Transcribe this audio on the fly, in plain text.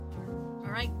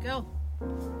All right, go.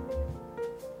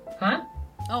 Huh?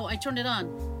 Oh, I turned it on.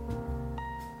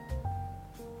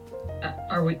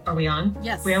 Are we on?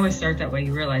 Yes. We always start that way.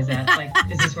 You realize that? Like,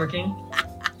 is this working?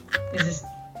 Is this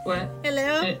what?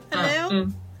 Hello? Hello?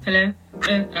 Hello?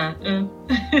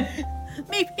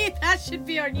 Maybe that should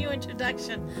be our new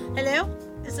introduction. Hello?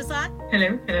 Is this on?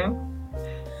 Hello?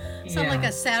 Sound like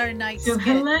a Saturday night So skit.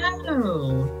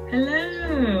 hello.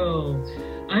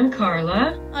 I'm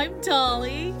Carla. I'm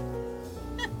Dolly.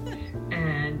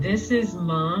 And this is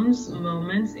Moms,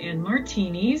 Moments, and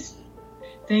Martinis.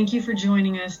 Thank you for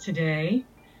joining us today.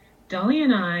 Dolly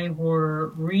and I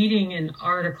were reading an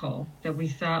article that we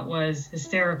thought was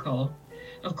hysterical.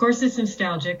 Of course, it's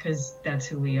nostalgic because that's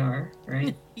who we are,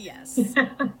 right? Yes.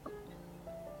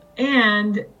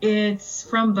 And it's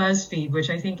from BuzzFeed, which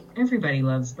I think everybody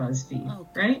loves BuzzFeed,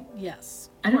 right? Yes.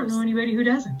 I don't know anybody who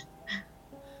doesn't.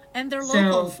 And they're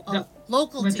local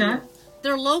what's to that? you.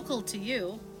 They're local to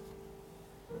you.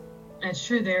 That's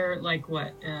true. They're like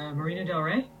what? Marina Del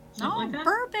Rey? Something like that?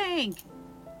 Burbank.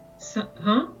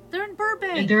 Huh? They're in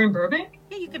Burbank. And they're in Burbank?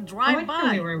 Yeah, you can drive by. I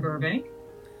thought they were in Burbank.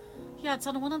 Yeah, it's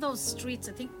on one of those streets.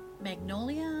 I think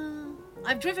Magnolia.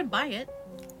 I've driven by it.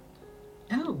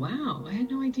 Oh, wow. I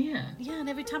had no idea. Yeah, and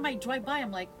every time I drive by,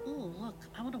 I'm like, oh, look,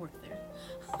 I want to work there.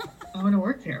 I want to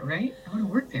work there, right? I want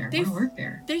to work there.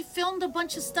 They filmed a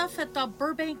bunch of stuff at the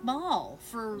Burbank Mall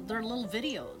for their little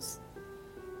videos.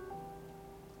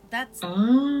 That's... that's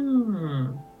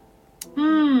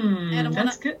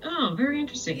good. Oh, very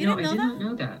interesting. I did not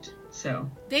know that. So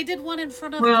they did one in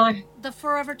front of the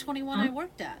Forever 21 I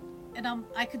worked at. And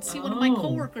I could see one of my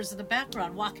coworkers in the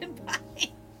background walking by.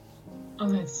 Oh,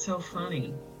 that's so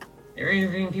funny. They're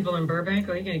interviewing people in Burbank.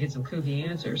 Oh, you're going to get some kooky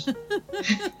answers.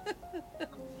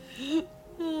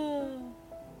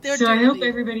 So I hope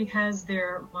everybody has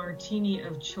their martini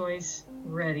of choice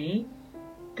ready.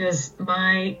 Because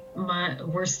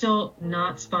we're still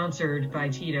not sponsored by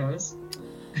Tito's.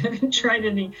 I haven't tried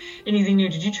anything new.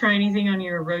 Did you try anything on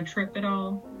your road trip at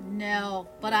all? No,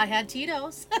 but I had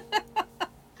Tito's.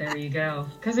 There you go.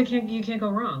 Because you can't go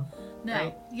wrong. No.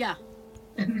 Right? Yeah.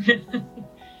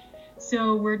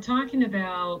 So we're talking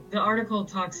about, the article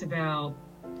talks about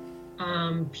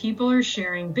people are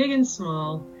sharing big and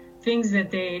small things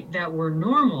that were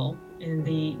normal in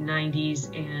the 90s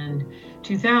and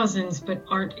 2000s, but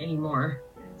aren't anymore.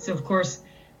 So of course,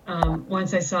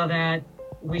 once I saw that,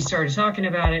 we started talking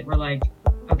about it. We're like,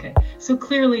 okay, so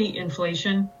clearly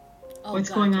inflation,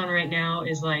 what's going on right now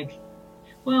is like,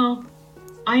 well,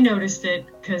 I noticed it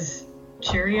because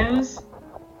Cheerios,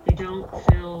 they don't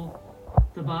fill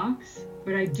the box,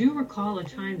 but I do recall a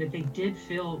time that they did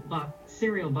fill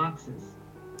cereal boxes.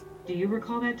 Do you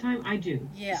recall that time? I do.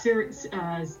 Yeah.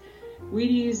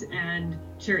 Wheaties and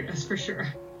Cheerios for sure.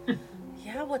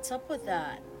 Yeah, what's up with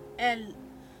that? And,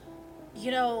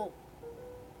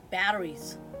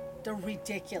 batteries, they're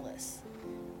ridiculous.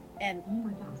 And oh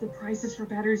my God, the prices for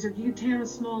batteries you can have a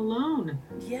small loan.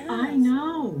 Yeah. I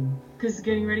know. Because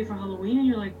getting ready for Halloween and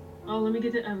you're like, oh, let me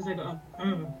get it. I was like,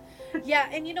 Yeah,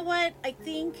 and you know what? I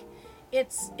think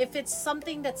if it's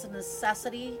something that's a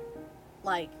necessity,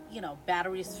 like,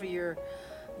 batteries for your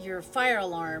fire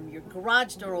alarm, your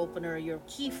garage door opener, your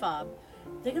key fob,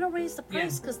 they're going to raise the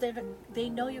price because they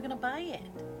know you're going to buy it.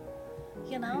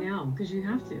 I know, because you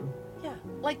have to. Yeah.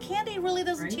 Like candy really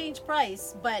doesn't change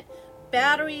price, but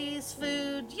batteries,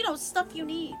 food, stuff you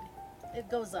need, it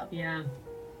goes up. Yeah.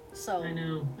 So I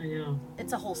know.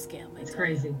 It's a whole scam. It's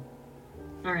crazy.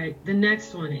 All right. The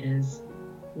next one is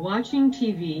watching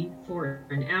TV for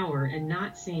an hour and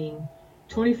not seeing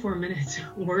 24 minutes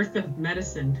worth of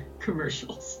medicine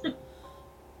commercials.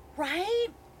 Right?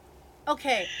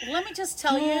 Okay, let me just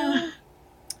tell you,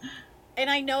 and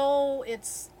I know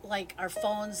it's like our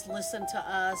phones listen to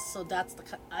us, so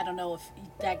I don't know if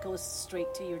that goes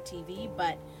straight to your TV,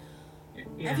 but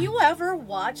have you ever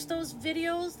watched those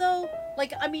videos though?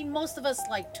 Like, I mean, most of us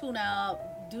like tune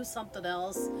out, do something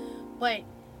else, but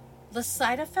the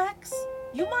side effects,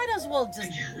 you might as well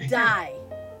just die.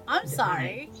 I'm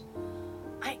sorry.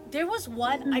 There was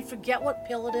one, I forget what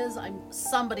pill it is.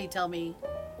 Somebody tell me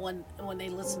when they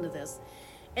listen to this.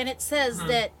 And it says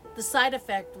that the side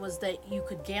effect was that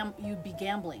you'd be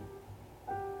gambling.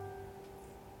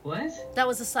 What? That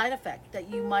was a side effect, that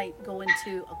you might go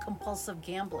into a compulsive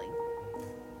gambling.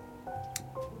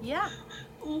 Yeah.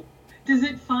 Does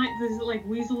it like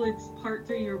weasel its part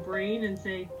through your brain and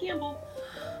say gamble?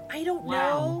 I don't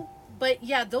know. But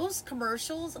yeah, those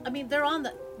commercials, I mean, they're on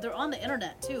the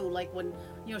internet too. Like when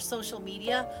your social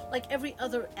media, like every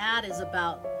other ad is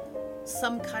about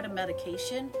some kind of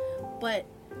medication. But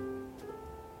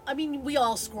I mean, we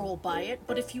all scroll by it,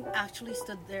 but if you actually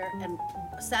stood there and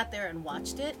sat there and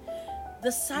watched it,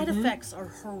 the side effects are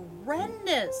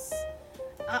horrendous.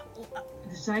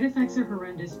 The side effects are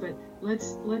horrendous, but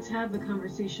let's have the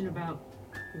conversation about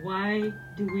why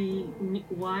do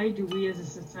we as a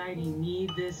society need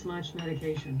this much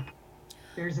medication?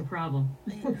 There's a problem.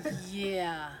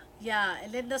 Yeah, yeah,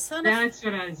 and then the son of That's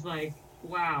what I was like,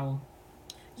 wow,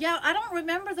 yeah, I don't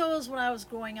remember those when I was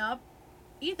growing up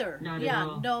either. not at Yeah,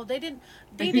 all. no, they didn't.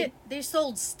 I They did. think, They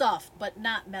sold stuff, but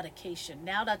not medication.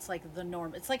 Now that's like the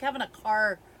norm. It's like having a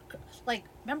car. Like,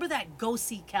 remember that Go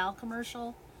See Cal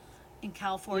commercial in yeah,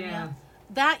 California?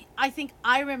 That I think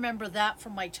I remember that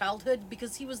from my childhood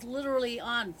because he was literally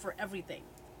on for everything.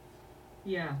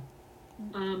 yeah.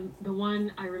 The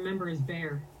one I remember is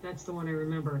Bear. That's the one I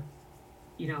remember.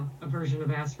 A version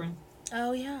of aspirin.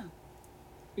 Oh yeah,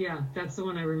 Yeah, that's the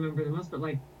one I remember the most. But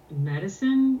like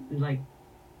medicine, like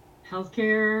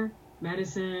healthcare,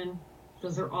 medicine,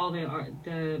 those are all they are.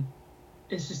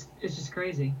 It's just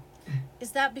crazy.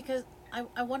 is that because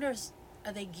I wonder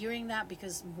are they gearing that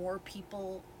because more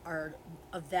people are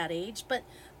of that age? But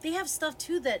they have stuff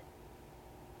too that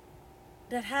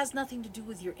has nothing to do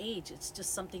with your age. It's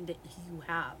just something that you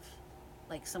have,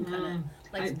 like some kind of Mm,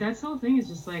 like that's the whole thing is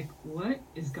just like, what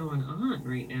is going on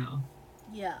right now?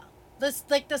 yeah. This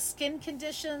like the skin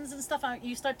conditions and stuff.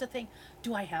 You start to think,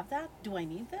 do I have that? Do I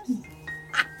need this?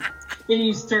 And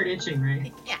you start itching,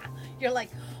 right? Yeah. You're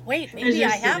like, wait, As maybe you're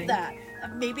I have sitting, that.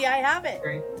 Maybe I have it.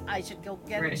 right? I should go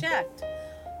get it Right. checked.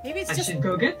 Maybe it's I just should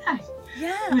go get that.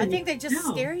 yeah. I When think they just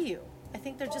no, scare you. I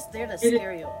think they're just there to it,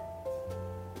 scare you.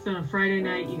 so on a Friday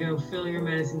night, you go fill your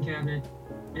medicine cabinet,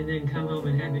 and then come home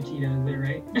and have your Tito's there,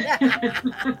 right?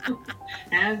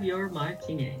 Have your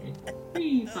martini.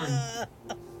 Pretty fun.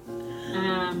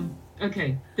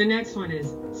 Okay, the next one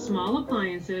is small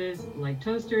appliances like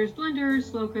toasters, blenders,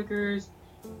 slow cookers,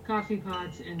 coffee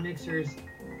pots, and mixers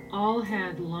all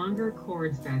had longer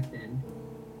cords back then.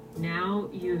 Now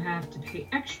you have to pay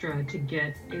extra to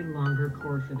get a longer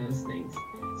cord for those things.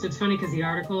 So it's funny because the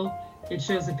article, it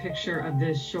shows a picture of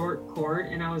this short cord,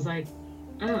 and I was like,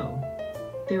 oh,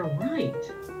 they're right.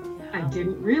 I Yeah.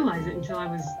 didn't realize it until I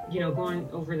was, going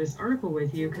over this article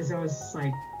with you because I was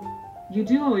like, you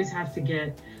do always have to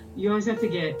get, you always have to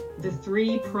get the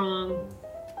 3-prong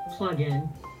plug-in,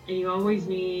 and you always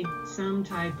need some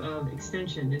type of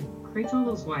extension. It creates all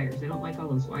those wires. I don't like all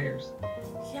those wires.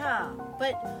 Yeah,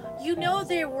 but you know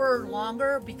they were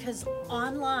longer because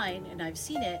online, and I've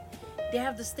seen it, they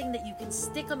have this thing that you can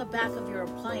stick on the back of your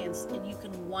appliance, and you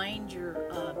can wind your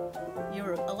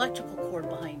electrical cord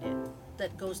behind it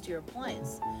that goes to your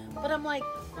appliance. But I'm like,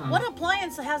 what Um,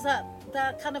 appliance has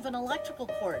that kind of an electrical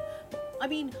cord? I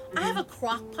mean, I have mhm, a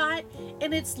crock pot,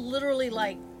 and it's literally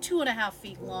like 2.5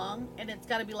 feet long, and it's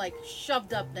got to be like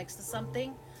shoved up next to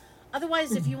something.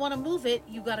 Otherwise, if mhm. you want to move it,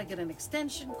 you got to get an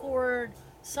extension cord,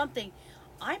 something.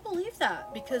 I believe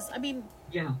that because I mean,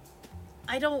 Yeah.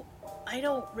 I don't,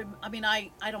 I mean,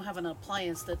 I don't have an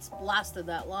appliance that's lasted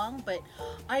that long, but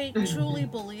I truly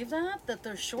believe that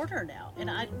they're shorter now. And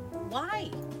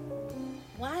why,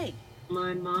 why?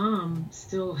 My mom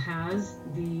still has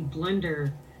the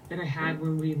blender that I had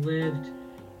when we lived,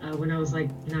 when I was like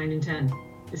 9 and 10.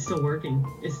 It's still working.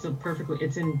 It's still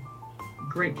it's in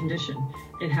great condition.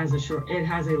 It has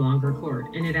a longer cord,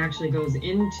 and it actually goes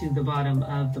into the bottom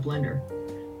of the blender.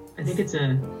 I think it's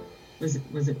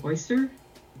was it oyster?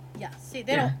 Yeah, see,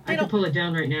 Yeah, they I could don't, pull it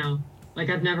down right now. Like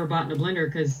I've never bought in a blender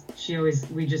because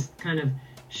we just kind of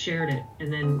shared it.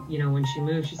 And then, when she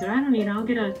moved, she said, I don't need it. I'll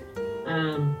get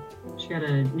she got a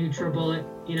NutriBullet.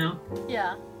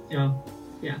 yeah, So,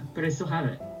 yeah, but I still have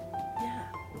it. yeah.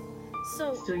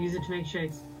 So, Still use it to make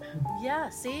shakes. yeah,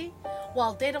 see?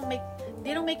 Well, they don't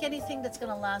make anything that's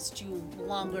going to last you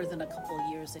longer than a couple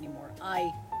of years anymore.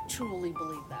 I truly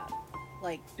believe that.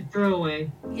 Like,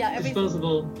 Throwaway, yeah,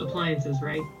 disposable appliances,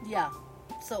 right? yeah.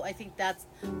 So I think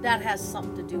that has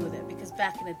something to do with it because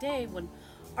back in the day when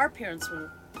our parents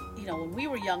were, when we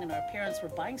were young and our parents were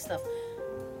buying stuff,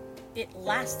 it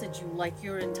lasted you like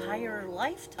your entire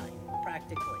lifetime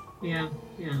practically. Yeah,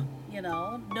 yeah,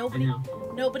 I Nobody, know.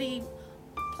 nobody.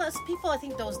 Plus, people I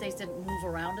think those days didn't move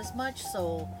around as much,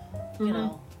 so you Hmm.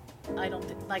 know, I don't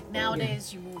think like Yeah,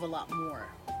 nowadays you move a lot more.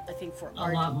 I think for a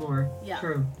art, lot more. yeah.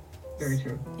 True. Very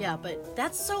true. Yeah, but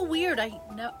that's so weird. I'm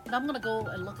gonna go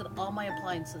and look at all my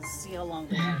appliances, see how long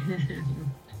they are.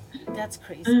 That's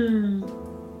crazy. Um,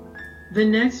 the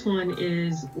next one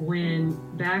is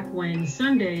back when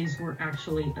Sundays were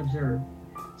actually observed.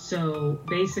 So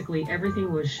basically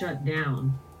everything was shut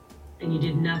down and you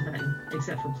did nothing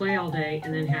except for play all day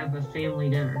and then have a family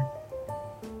dinner.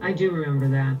 I do remember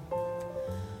that.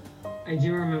 I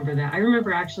do remember that. I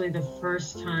remember actually the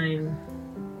first time,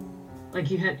 like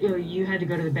you had to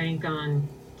go to the bank on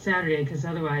Saturday because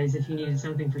otherwise, if you needed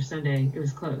something for Sunday, it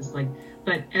was closed. Like,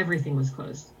 but everything was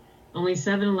closed. Only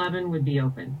 7-Eleven would be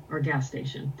open or gas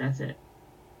station. That's it.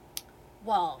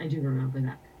 Well, I do remember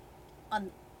that.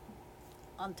 on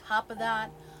on top of that,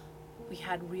 we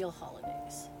had real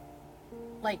holidays.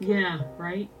 Like, Yeah,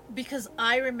 right? because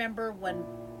I remember when,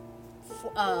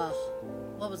 uh,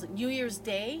 what was it, New Year's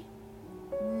Day?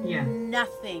 Yeah.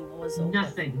 Nothing was open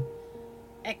Nothing.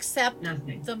 except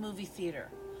Nothing. the movie theater.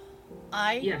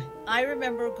 I Yeah. I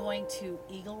remember going to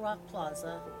Eagle Rock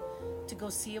Plaza to go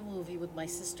see a movie with my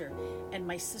sister, and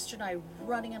my sister and I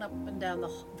running up and down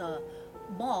the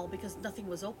mall because nothing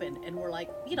was open, and we're like,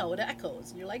 it echoes,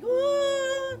 and you're like,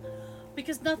 "Whoa!"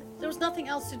 Because there was nothing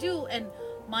else to do, and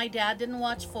my dad didn't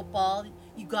watch football.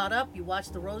 You got up, you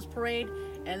watched the Rose Parade,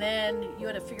 and then you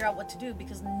had to figure out what to do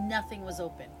because nothing was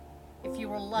open. If you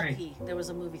were Right. lucky, there was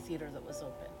a movie theater that was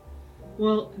open.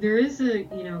 Well, there is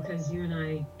because you and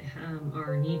I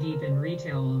are knee deep in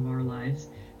retail all of our lives,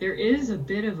 there is a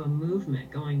bit of a movement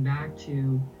going back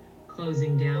to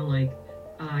closing down. Like,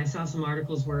 I saw some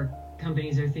articles where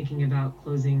companies are thinking about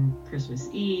closing Christmas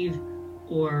Eve,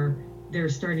 or they're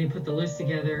starting to put the list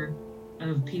together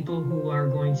of people who are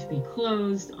going to be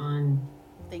closed on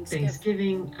Thanksgiving.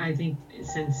 Thanksgiving. I think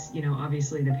since,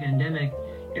 obviously the pandemic,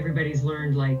 everybody's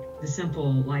learned like the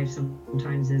simple life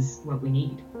sometimes is what we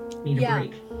need. Need a Yeah,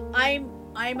 break.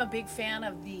 I'm a big fan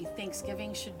of the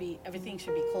Thanksgiving everything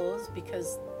should be closed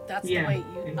because that's the Yeah, way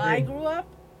I I agree. grew up.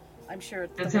 I'm sure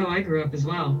the That's way how I grew up as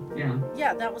well. Yeah.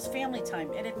 yeah, that was family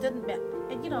time, and it didn't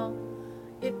and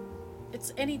it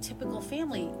it's any typical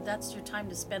family. That's your time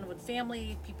to spend with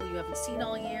family, people you haven't seen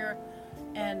all year,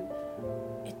 and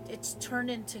it's turned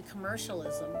into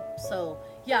commercialism. So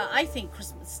yeah, I think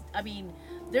Christmas. I mean,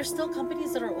 there's still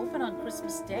companies that are open on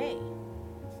Christmas Day.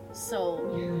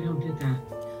 So Yeah, I don't get that.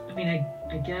 I mean,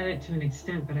 I get it to an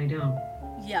extent, but I don't.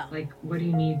 yeah, Like, what do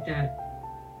you need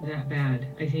that bad?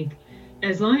 I think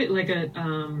as long as like a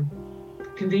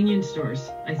convenience stores,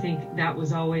 I think that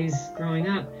was always growing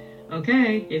up.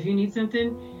 Okay, if you need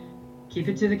something, keep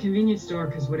it to the convenience store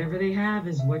because whatever they have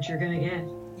is what you're gonna get.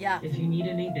 yeah, If you need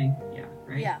anything, yeah,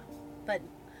 right. yeah, but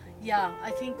yeah,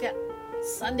 I think that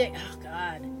Sunday. Oh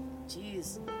God,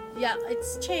 jeez, yeah,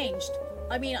 it's changed.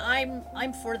 I mean,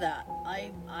 I'm for that.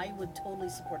 I would totally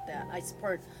support that. I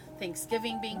support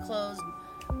Thanksgiving being closed.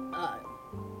 Uh,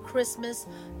 Christmas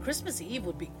Christmas Eve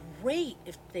would be great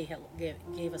if they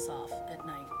gave us off at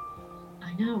night.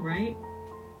 I know, right?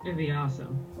 It'd be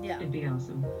awesome. Yeah, It'd be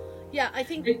awesome. yeah. I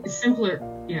think It's simpler.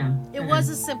 Yeah. it Go was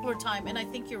ahead. a simpler time, and I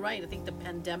think you're right. I think the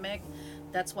pandemic,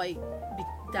 that's why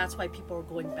that's why people are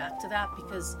going back to that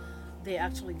because they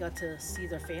actually got to see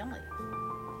their family.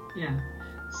 Yeah.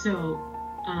 So,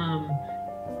 um,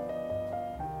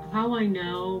 how I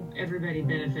know everybody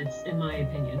benefits, in my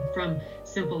opinion, from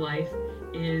Simple Life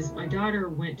is my daughter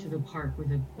went to the park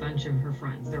with a bunch of her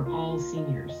friends. They're all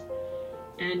seniors.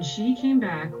 And she came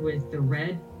back with the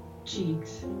red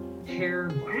cheeks,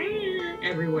 hair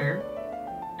everywhere,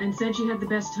 and said she had the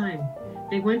best time.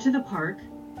 They went to the park.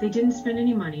 They didn't spend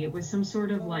any money. It was some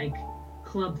sort of like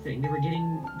club thing. They were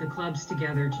getting the clubs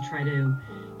together to try to,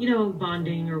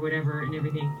 bonding or whatever and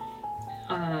everything.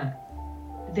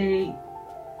 They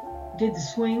did the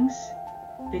swings.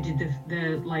 They did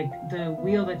the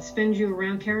wheel that spins you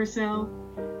around carousel.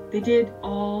 They did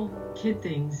all kid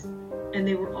things, and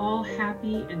they were all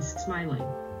happy and smiling.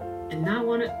 And not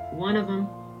one of them,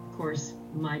 of course,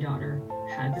 my daughter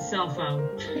had the cell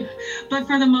phone, but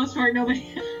for the most part,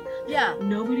 Yeah,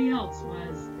 nobody else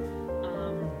was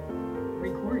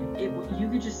recording. You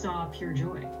could just saw pure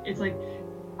joy. It's like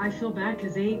I feel bad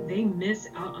because they miss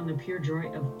out on the pure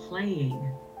joy of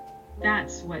playing.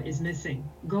 That's what is missing.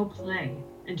 Go play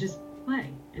and just play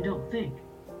and don't think.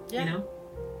 You yeah. know?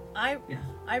 I Yeah.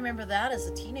 I remember that as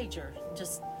a teenager,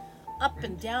 just up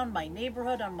and Right. down my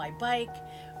neighborhood on my bike,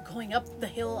 going up the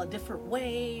hill a different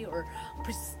way, or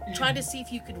try to see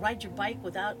if you could ride your bike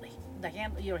without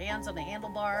your hands on the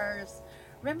handlebars.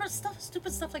 Remember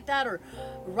stupid stuff like that, or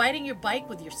riding your bike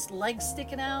with your legs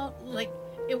sticking out. Like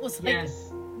it was like,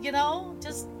 Yes.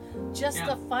 just Yeah.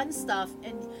 the fun stuff,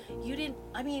 and you didn't.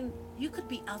 I mean, you could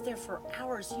be out there for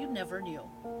hours. You never knew.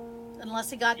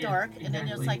 Unless it got Yeah, dark, and then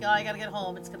it's exactly. like, oh, I gotta get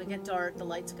home. It's gonna get dark. The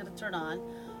lights are gonna turn on.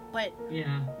 But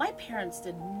Yeah. my parents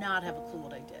did not have a clue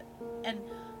what I did, and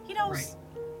you know, Right.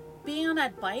 being on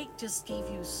that bike just gave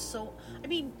you so. I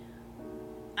mean,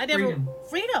 I never Freedom.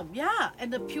 freedom, yeah,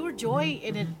 and the pure joy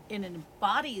Mhm, mhm. it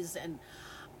embodies. And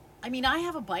I mean, I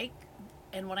have a bike,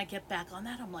 and when I get back on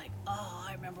that, I'm like, oh,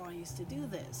 I remember when I used to do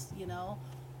this,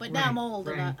 But now I'm old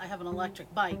and right. I have an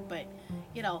electric bike. But,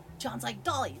 John's like,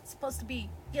 Dolly, it's supposed to be,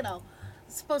 it's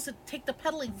supposed to take the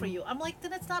pedaling for you. I'm like,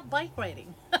 then it's not bike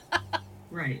riding.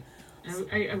 Right.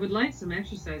 I would like some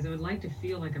exercise. I would like to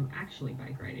feel like I'm actually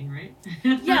bike riding, right?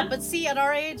 Yeah, but see, at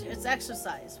our age, it's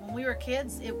exercise. When we were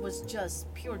kids, it was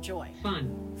just pure joy.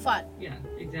 Fun. Yeah,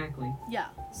 exactly. Yeah.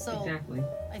 So exactly.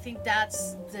 I think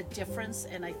that's the difference.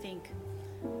 And I think,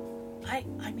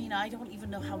 I mean, I don't even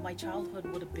know how my childhood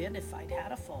would have been if I'd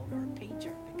had a phone or a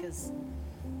pager, because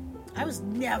I was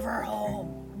never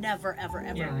home. Never, ever,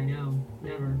 ever. Yeah, I know.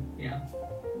 Never. Yeah.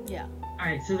 Yeah. All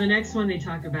right, so the next one they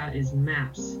talk about is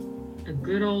maps. A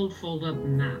good old fold-up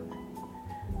map.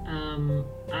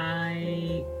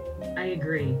 I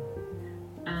agree.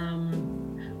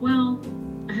 Well,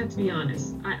 I have to be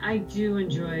honest. I do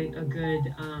enjoy a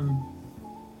good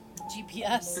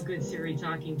GPS. a good Siri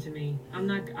talking to me.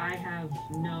 I have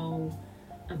no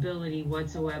ability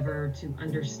whatsoever to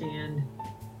understand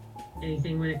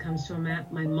anything when it comes to a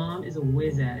map. My mom is a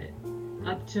whiz at it.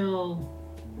 Up till,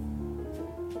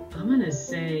 I'm gonna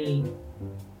say,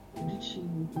 when did she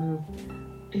move?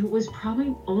 It was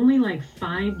probably only like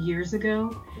 5 years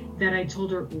ago that I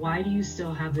told her, why do you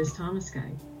still have this Thomas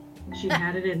guide? She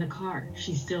had it in the car.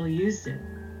 She still used it.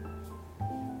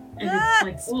 And it's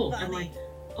like, oh, I'm like,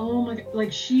 oh my God.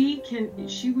 Like she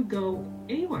would go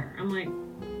anywhere. I'm like,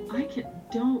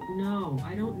 don't know.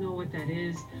 I don't know what that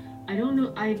is. I don't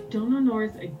know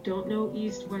north. I don't know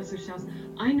east, west, or south.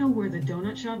 I know where the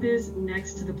donut shop is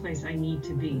next to the place I need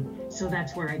to be. So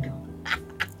that's where I go.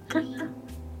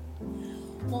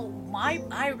 Well,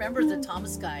 I remember the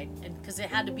Thomas Guide, and because it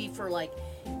had to be for like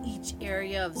each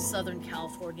area of Southern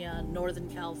California, Northern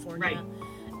California, Right.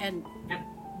 And Yep.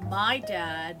 my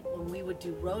dad, when we would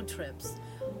do road trips,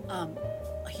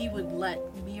 he would let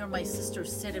me or my sister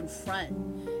sit in front,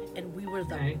 and we were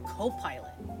the Okay.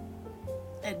 co-pilot,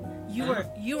 and you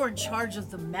were in charge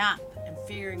of the map and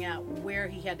figuring out where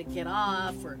he had to get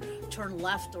off or turn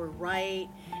left or right,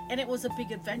 and it was a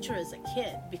big adventure as a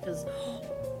kid because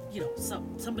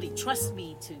somebody trusts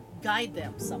me to guide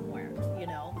them somewhere,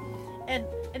 and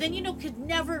then could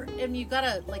never, and you got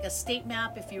a state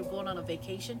map. If you were going on a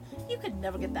vacation, you could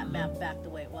never get that map back the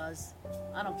way it was.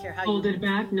 I don't care how Folded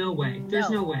back? No way. There's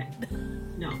no way.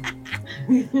 No.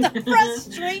 The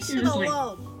frustration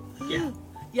alone. Yeah.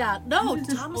 Yeah, no, What is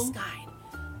this Thomas old- Guide.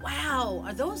 Wow,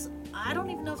 are those? I don't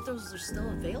even know if those are still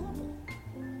available.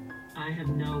 I have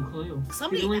no clue.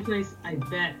 Somebody- The only place I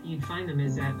bet you'd find them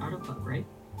is at Auto Club, right?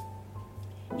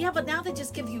 Yeah, but now they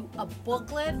just give you a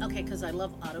booklet. Okay, because I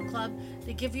love Auto Club.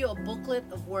 They give you a booklet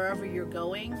of wherever you're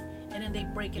going, and then they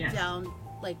break it Yes. down,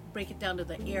 to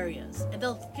the areas. And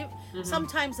they'll give.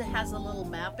 Sometimes it has a little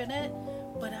map in it,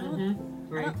 but I don't.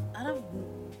 Right.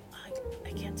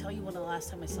 I can't tell you when the last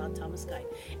time I saw a Thomas Guide.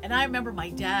 And I remember my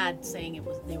dad saying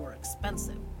they were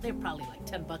expensive. They were probably like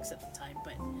 $10 at the time,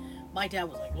 but my dad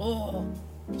was like, "Oh,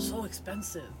 so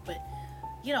expensive." But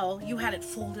you had it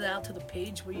folded out to the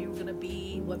page where you were going to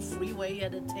be, what freeway you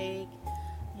had to take,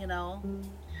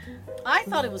 I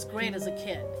thought it was great as a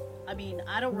kid. I mean,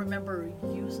 I don't remember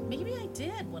maybe I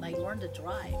did when I learned to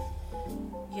drive,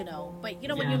 but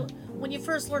Yeah. when you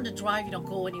first learn to drive, you don't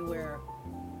go anywhere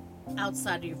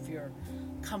outside of your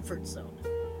comfort zone.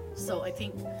 So I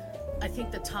think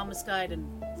the Thomas Guide and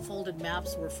folded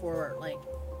maps were for like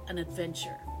an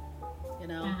adventure,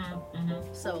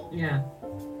 So Yeah.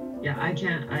 Yeah, I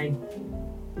can't.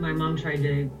 My mom tried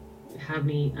to have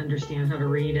me understand how to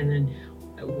read, and then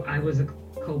I was a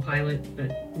co-pilot,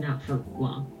 but not for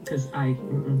long because I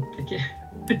can't.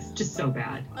 It's just so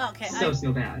bad. Okay,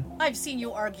 so bad. I've seen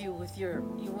you argue with your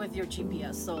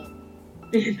GPS, so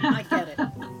I get it.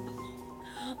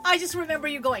 I just remember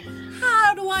you going,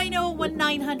 "How do I know what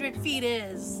 900 feet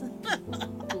is?"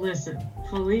 Listen,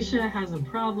 Felicia has a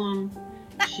problem.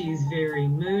 She's very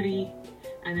moody,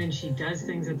 and then she does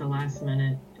things at the last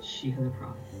minute. She has a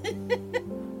problem.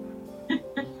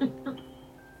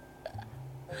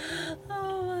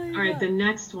 Oh my All right, God. the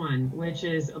next one, which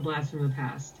is a blast from the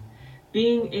past.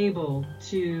 Being able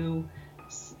to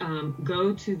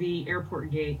go to the airport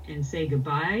gate and say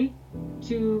goodbye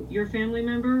to your family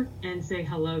member and say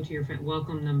hello to your friend,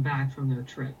 welcome them back from their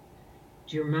trip.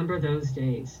 Do you remember those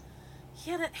days?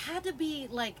 Yeah, that had to be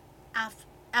like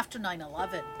after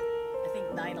 9/11. I think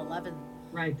 9/11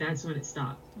 Right, that's when it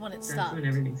stopped. when it That's stopped. when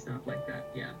everything stopped like that.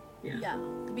 Yeah. Yeah,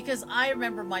 because I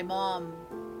remember my mom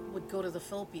would go to the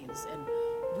Philippines and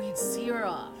we'd see her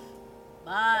off.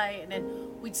 Bye. And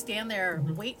then we'd stand there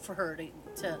and wait for her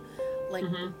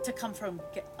to come from,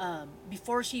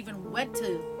 before she even went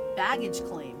to baggage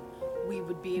claim, we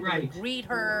would be able Right. to greet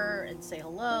her and say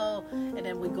hello, and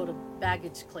then we'd go to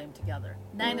baggage claim together.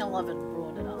 9/11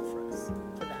 ruined it all for us,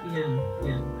 for that. Yeah.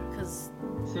 Yeah. Because,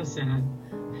 So sad.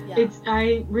 yeah.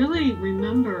 I really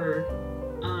remember,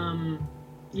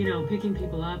 picking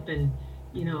people up and,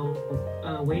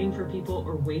 waiting for people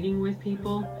or waiting with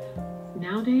people.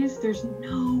 Nowadays, there's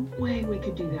no way we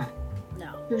could do that.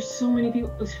 No. There's so many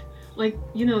people, like,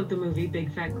 the movie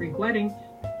Big Fat Greek Wedding,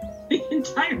 the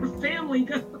entire family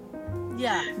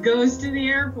Yeah. goes to the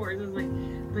airport. It's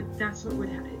like, but that's what would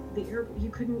happen. The airport, you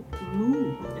couldn't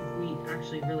move if we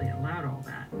actually really allowed all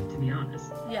that, to be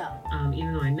honest. Yeah.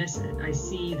 Even though I miss it, I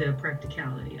see the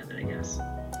practicality of it, I guess.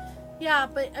 Yeah,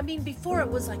 but I mean, before it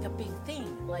was like a big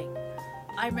thing. Like,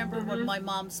 I remember when my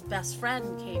mom's best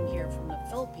friend came here from the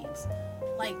Philippines.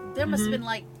 Like, there must have been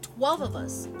like 12 of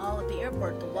us all at the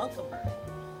airport to welcome her.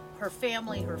 Her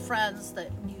family, her friends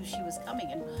that knew she was coming,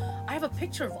 and I have a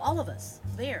picture of all of us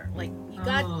there. Like, you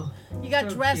got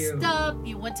so dressed cute. up,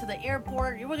 you went to the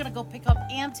airport, you were gonna go pick up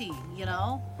Auntie.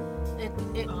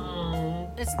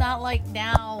 It's not like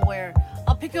now where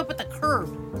I'll pick you up at the curb.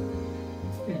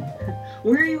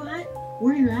 Where are you at?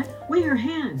 Where are you at? Wave your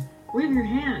hand. Wave your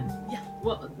hand. Yeah.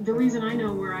 Well, the reason I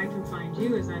know where I can find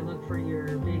you is I look for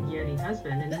your big Yeti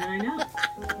husband, and then I know.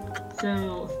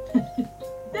 So,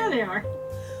 there they are.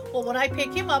 Well, when I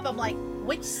pick him up, I'm like,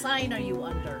 which sign are you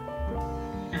under?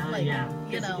 Like, Yeah.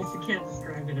 you I know. guess you can't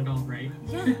describe it at all, right?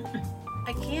 Yeah.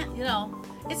 I can't,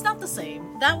 it's not the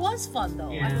same. That was fun,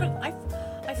 though. Yeah.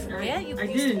 I forget you I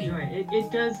used did to be. enjoy it.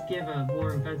 It does give a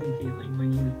warm, fuzzy feeling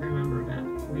when you remember that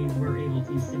we were able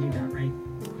to used to do that, right?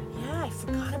 Yeah, I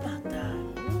forgot about that.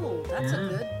 Ooh, that's a Yeah.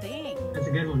 good thing. That's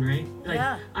a good one, right? Like,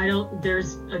 Yeah.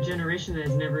 there's a generation that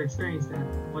has never experienced that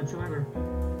whatsoever.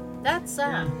 That's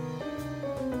sad. Yeah.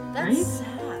 That's Right?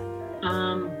 sad.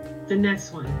 The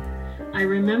next one. I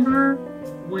remember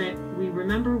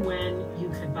when you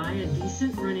could buy a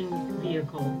decent running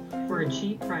vehicle for a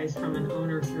cheap price from an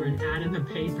owner through an ad in the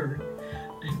paper.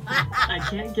 I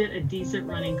can't get a decent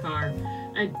running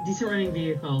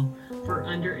vehicle for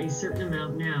under a certain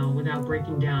amount now without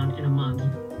breaking down in a month.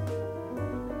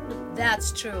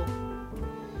 That's true.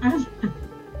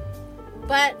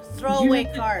 But throw away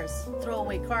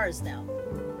cars now.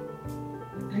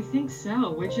 I think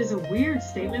so, which is a weird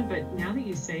statement, but now that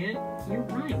you say it, you're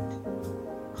right.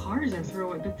 Cars are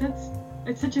throwaway, but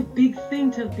it's such a big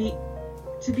thing to be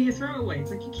a throwaway. It's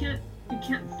like you can't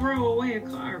throw away a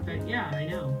car, but yeah, I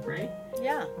know, right?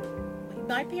 Yeah.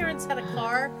 My parents had a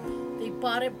car. They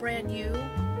bought it brand new.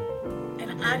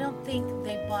 And I don't think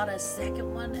they bought a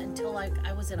second one until I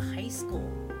was in high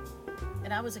school.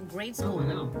 And I was in grade school.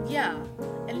 Oh, wow. Yeah.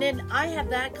 And then I had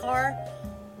that car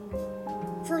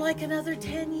for like another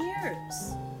 10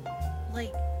 years.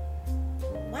 Like,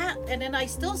 wow. And then I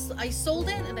sold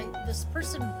it, and this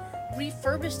person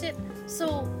refurbished it.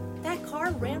 So that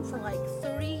car ran for like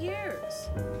 30 years.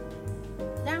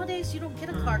 Nowadays, you don't get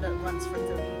a car that runs for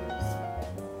 30 years.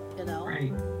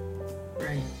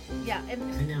 Right. Yeah, and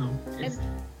I know.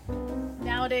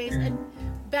 nowadays, and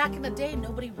back in the day,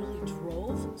 nobody really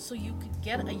drove, so you could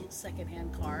get a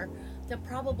secondhand car that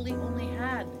probably only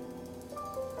had,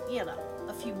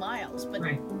 a few miles. But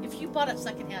Right. if you bought a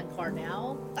secondhand car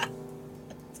now,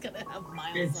 it's gonna have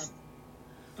miles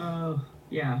on.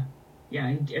 Yeah.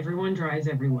 Everyone drives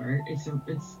everywhere.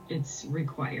 It's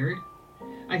required.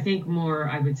 I think more,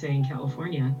 I would say, in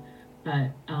California,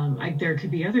 but there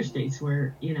could be other states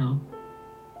where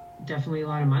definitely a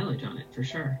lot of mileage on it for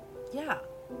sure. Yeah.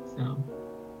 So,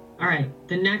 all right,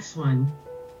 the next one,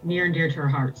 near and dear to our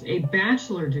hearts, a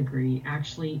bachelor degree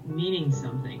actually meaning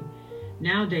something.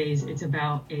 Nowadays, it's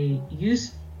about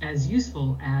as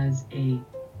useful as a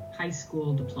high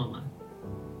school diploma.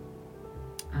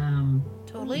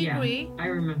 Totally agree. I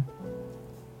remember.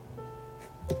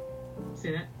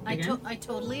 Say that again? I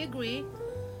totally agree,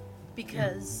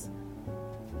 because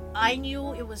I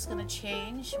knew it was going to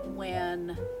change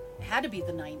when it had to be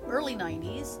the early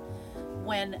 90s,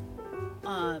 when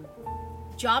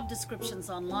job descriptions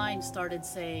online started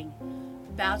saying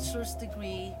bachelor's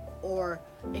degree or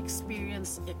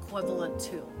experience equivalent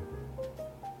to.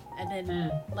 And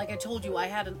then, like I told you, I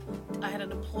had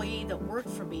an employee that worked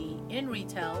for me in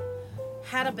retail,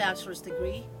 had a bachelor's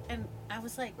degree, and I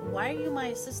was like, why are you my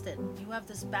assistant? You have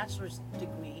this bachelor's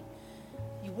degree.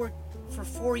 You worked for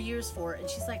 4 years for it. And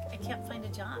she's like, I can't find a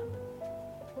job.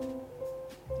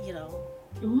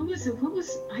 What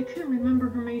was, I couldn't remember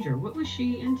her major. What was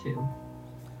she into?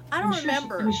 I don't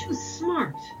remember. She was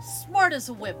smart. Smart as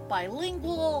a whip,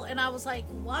 bilingual, and I was like,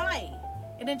 why?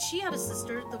 And then she had a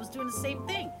sister that was doing the same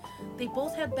thing. They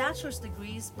both had bachelor's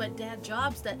degrees, but they had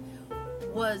jobs that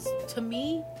was, to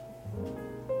me,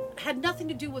 had nothing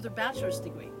to do with their bachelor's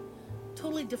degree.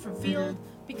 Totally different field,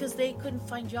 because they couldn't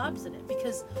find jobs in it.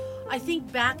 Because I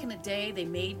think back in the day they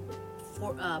made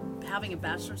for having a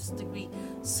bachelor's degree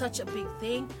such a big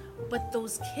thing, but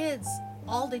those kids,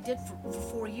 all they did for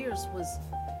 4 years was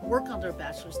work on their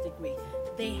bachelor's degree.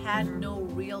 They had no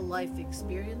real life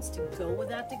experience to go with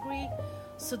that degree.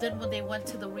 So then when they went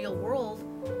to the real world,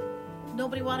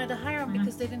 nobody wanted to hire them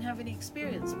because they didn't have any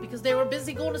experience, because they were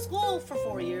busy going to school for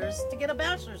 4 years to get a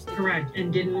bachelor's degree. Correct.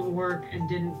 And didn't work.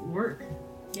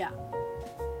 Yeah.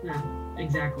 No,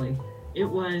 exactly. It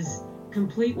was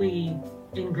completely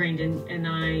ingrained in, and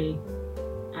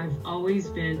I've always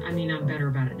been, I mean, I'm better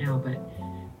about it now, but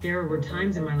there were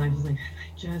times in my life I was like,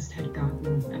 I just had gotten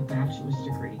a bachelor's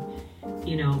degree.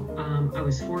 You know, I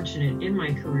was fortunate in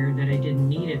my career that I didn't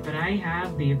need it, but I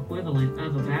have the equivalent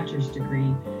of a bachelor's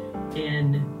degree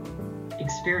in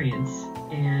experience,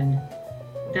 and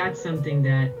that's something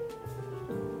that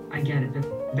I get it. The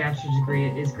bachelor's degree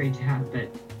is great to have, but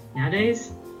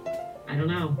nowadays, I don't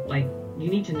know. Like, you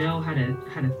need to know how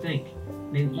to think.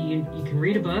 Maybe you can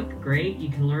read a book, great. You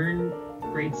can learn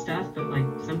great stuff, but like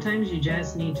sometimes you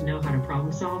just need to know how to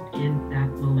problem solve in that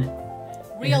moment.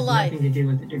 Real life. Nothing to do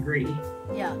with the degree.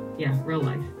 Yeah. Yeah, real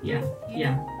life. Yeah,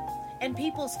 yeah. And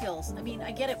people skills. I mean,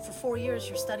 I get it. For 4 years,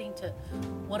 you're studying to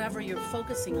whatever you're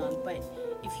focusing on, but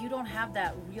if you don't have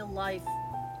that real life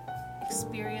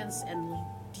experience and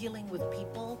dealing with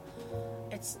people,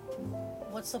 it's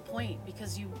what's the point?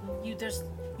 Because you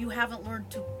haven't learned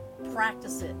to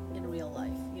practice it in real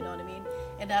life. You know what I mean?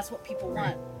 And that's what people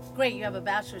want. Great, you have a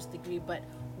bachelor's degree, but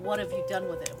what have you done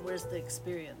with it? Where's the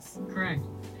experience? Correct.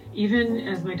 Even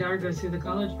as my daughter goes through the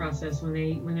college process,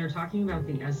 when they're talking about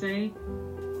the essay,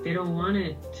 they don't want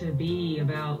it to be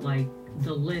about like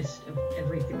the list of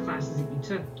the classes that you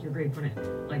took, your grade point.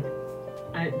 Like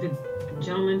the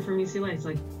gentleman from UCLA, it's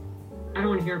like, I don't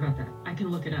want to hear about that. I can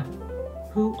look it up.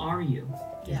 Who are you?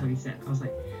 Is what he said. I was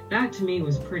like, that to me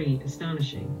was pretty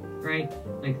astonishing, right?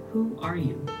 Like, who are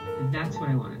you? That's what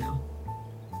I want to know.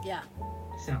 Yeah.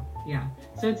 So, yeah.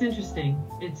 So it's interesting.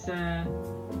 It's, I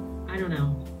don't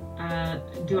know.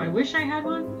 Do I wish I had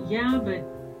one? Yeah, but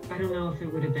I don't know if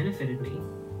it would have benefited me.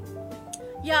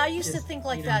 Yeah, I used to think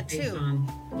like that too.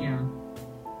 Yeah.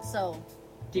 So.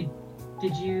 Did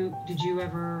you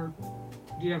ever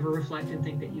reflect and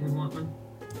think that you would want one?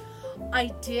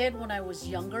 I did when I was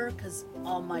younger, because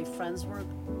all my friends were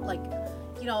like,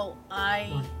 you know,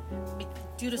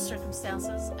 due to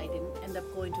circumstances, I didn't end up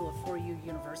going to a 4-year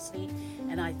university,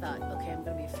 and I thought, okay, I'm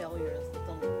going to be a failure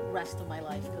the rest of my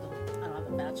life because I don't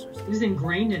have a bachelor's. It was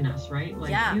ingrained in us, right?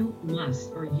 Like, you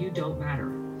must, or you don't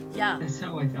matter. Yeah. That's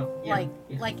how I felt. Yeah.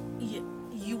 Like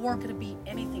you weren't going to be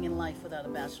anything in life without a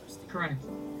bachelor's degree. Correct.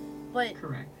 But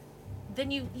correct.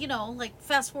 Then you know, like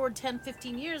fast forward 10,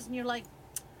 15 years, and you're like,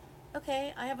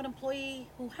 okay, I have an employee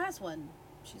who has one.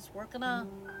 She's working a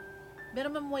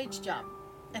minimum wage job.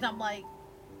 And I'm like,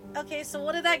 okay, so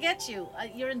what did that get you?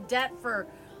 You're in debt for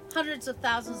hundreds of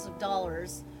thousands of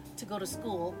dollars to go to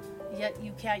school, yet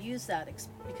you can't use that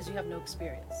because you have no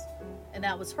experience. And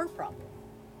that was her problem,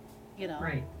 you know?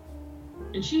 Right.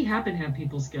 And she happened to have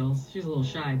people skills. She's a little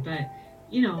shy, but,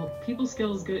 you know, people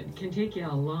skills can take you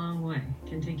a long way.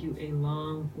 Can take you a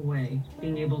long way.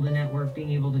 Being able to network,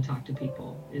 being able to talk to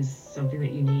people is something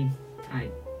that you need.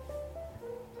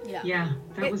 Yeah,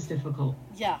 that was difficult.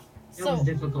 Yeah. It was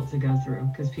difficult to go through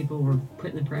because people were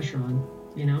putting the pressure on,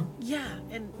 you know? Yeah,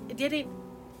 and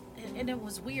it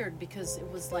was weird because it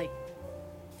was like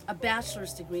a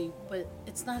bachelor's degree, but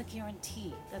it's not a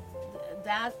guarantee.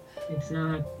 That it's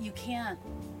not. You can't,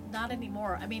 not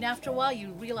anymore. I mean, after a while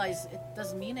you realize it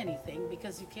doesn't mean anything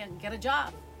because you can't get a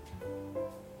job.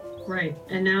 Right.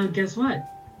 And now guess what?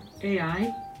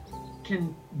 AI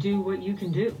can do what you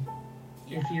can do.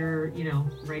 Yeah. If you're, you know,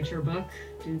 write your book,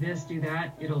 do this, do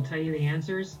that, it'll tell you the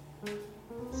answers.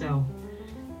 So,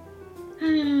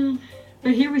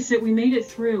 but here we sit, we made it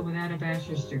through without a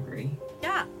bachelor's degree.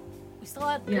 Yeah. We still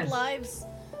had good lives.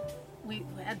 We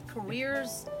had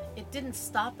careers. It didn't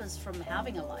stop us from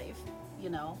having a life, you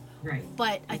know. Right.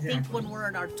 But I think when we're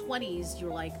in our 20s,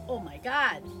 you're like, oh my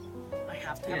God, I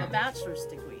have to have a bachelor's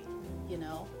degree, you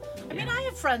know. I mean, I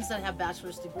have friends that have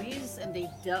bachelor's degrees and they've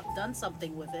done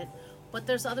something with it, but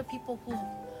there's other people who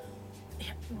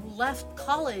left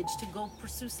college to go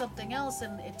pursue something else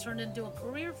and it turned into a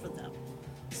career for them.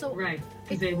 So right,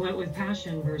 because they went with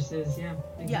passion versus,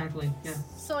 exactly. Yeah.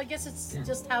 So I guess it's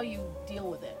just how you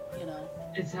deal with it, you know.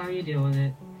 It's how you deal with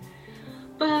it.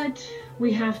 But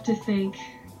we have to thank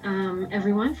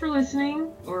everyone for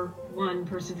listening, or one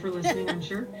person for listening, I'm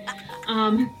sure.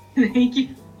 Thank you.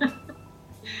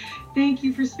 Thank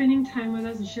you for spending time with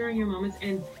us and sharing your moments.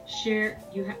 And share.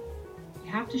 You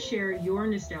have to share your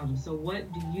nostalgia. So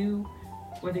what do you,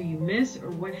 whether you miss or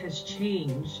what has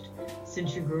changed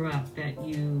since you grew up that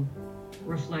you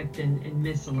reflect and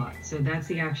miss a lot. So that's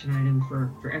the action item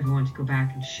for everyone to go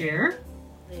back and share.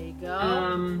 There you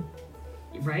go.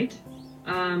 Right.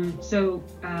 So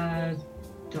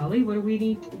Dolly, what do we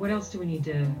need? What else do we need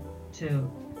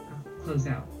to close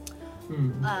out?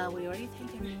 We already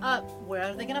taken. Where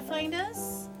are they gonna find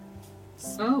us?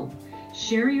 Oh,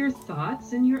 share your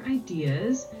thoughts and your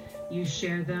ideas. You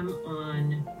share them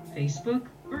on Facebook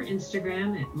or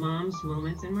Instagram at Moms,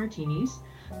 Moments, and Martinis.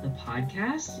 The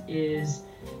podcast is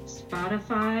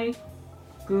Spotify,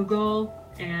 Google,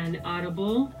 and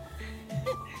Audible.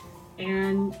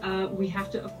 And we have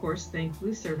to, of course, thank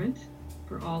Blue Servant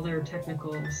for all their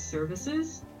technical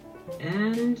services.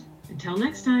 And until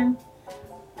next time.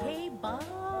 Okay,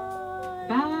 bye.